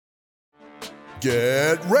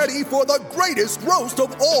Get ready for the greatest roast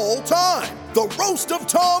of all time, the Roast of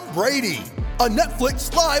Tom Brady, a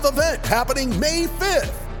Netflix live event happening May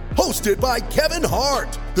 5th. Hosted by Kevin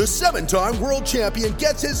Hart, the 7-time world champion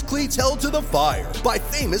gets his cleats held to the fire by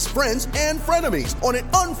famous friends and frenemies on an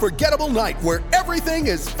unforgettable night where everything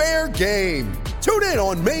is fair game. Tune in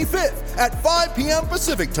on May 5th at 5 p.m.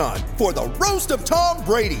 Pacific time for the Roast of Tom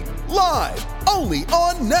Brady, live only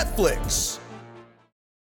on Netflix.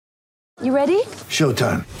 You ready?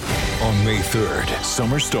 Showtime. On May 3rd,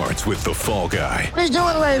 summer starts with The Fall Guy. Let's do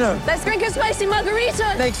it later. Let's drink a spicy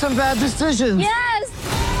margarita. Make some bad decisions. Yes!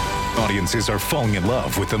 Audiences are falling in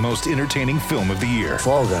love with the most entertaining film of the year.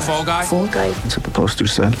 Fall Guy. Fall Guy? Fall Guy. That's what the poster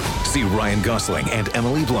said. See Ryan Gosling and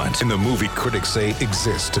Emily Blunt in the movie critics say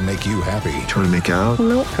exists to make you happy. Trying to make it out?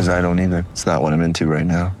 Nope. Because I don't either. It's not what I'm into right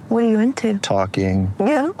now. What are you into? Talking.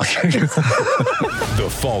 Yeah. The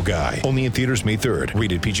Fall Guy. Only in theaters May 3rd.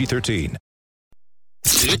 Rated PG-13.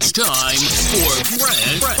 It's time for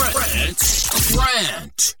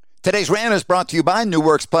Rant. Today's rant is brought to you by New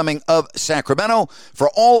Works Plumbing of Sacramento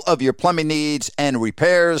for all of your plumbing needs and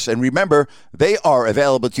repairs. And remember, they are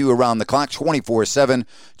available to you around the clock 24/7.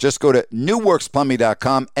 Just go to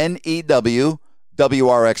newworksplumbing.com,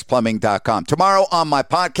 NEWWRXplumbing.com. Tomorrow on my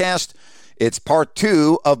podcast, it's part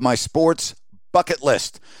 2 of my sports bucket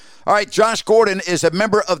list. All right, Josh Gordon is a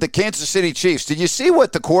member of the Kansas City Chiefs. Did you see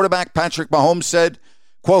what the quarterback, Patrick Mahomes, said?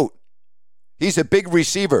 Quote, he's a big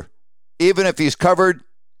receiver. Even if he's covered,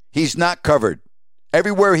 he's not covered.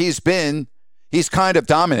 Everywhere he's been, he's kind of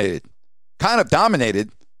dominated. Kind of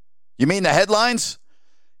dominated? You mean the headlines?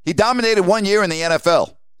 He dominated 1 year in the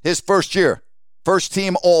NFL, his first year, first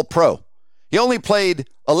team All-Pro. He only played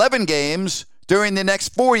 11 games during the next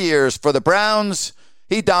 4 years for the Browns.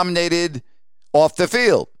 He dominated off the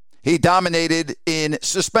field. He dominated in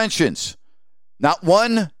suspensions. Not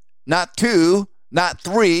 1, not 2, not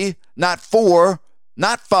 3, not 4,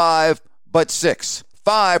 not 5, but 6.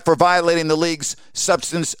 5 for violating the league's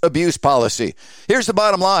substance abuse policy. Here's the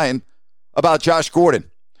bottom line about Josh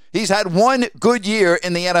Gordon. He's had 1 good year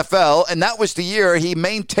in the NFL, and that was the year he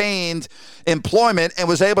maintained employment and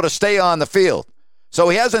was able to stay on the field. So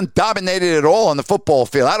he hasn't dominated at all on the football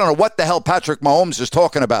field. I don't know what the hell Patrick Mahomes is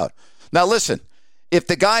talking about. Now listen, if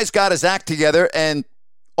the guy's got his act together, and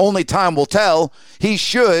only time will tell, he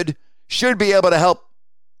should be able to help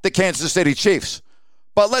the Kansas City Chiefs.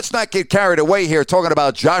 But let's not get carried away here talking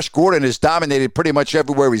about Josh Gordon has dominated pretty much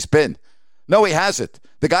everywhere he's been. No, he hasn't.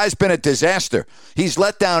 The guy's been a disaster. He's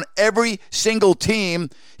let down every single team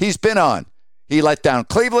he's been on. He let down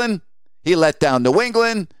Cleveland. He let down New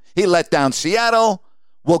England. He let down Seattle.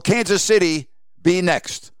 Will Kansas City be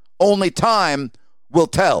next? Only time will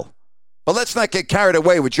tell. But let's not get carried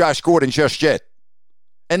away with Josh Gordon just yet.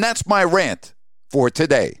 And that's my rant for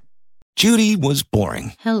today. Judy was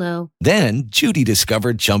boring. Hello. Then Judy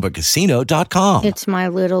discovered ChumbaCasino.com. It's my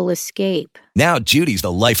little escape. Now Judy's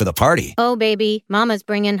the life of the party. Oh, baby, mama's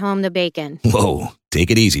bringing home the bacon. Whoa,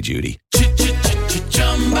 take it easy, Judy.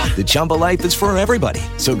 The Chumba life is for everybody.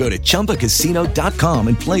 So go to ChumbaCasino.com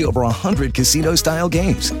and play over 100 casino-style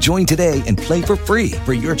games. Join today and play for free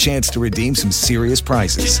for your chance to redeem some serious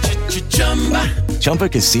prizes.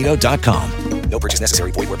 ChumbaCasino.com. No purchase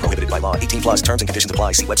necessary. Void where prohibited by law. 18 plus terms and conditions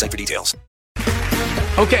apply. See website for details.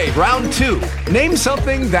 Okay, round 2. Name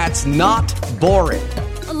something that's not boring.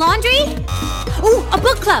 A laundry? Ooh, a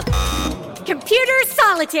book club. Computer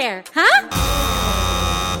solitaire, huh?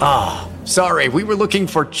 Ah, sorry, we were looking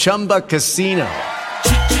for Chumba Casino.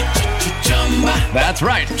 That's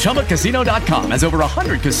right, ChumbaCasino.com has over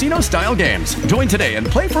 100 casino-style games. Join today and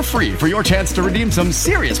play for free for your chance to redeem some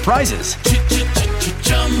serious prizes.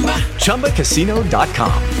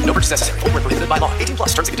 ChumbaCasino.com. No purchase necessary. Void where prohibited by law. 18 plus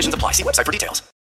terms and conditions apply. See website for details.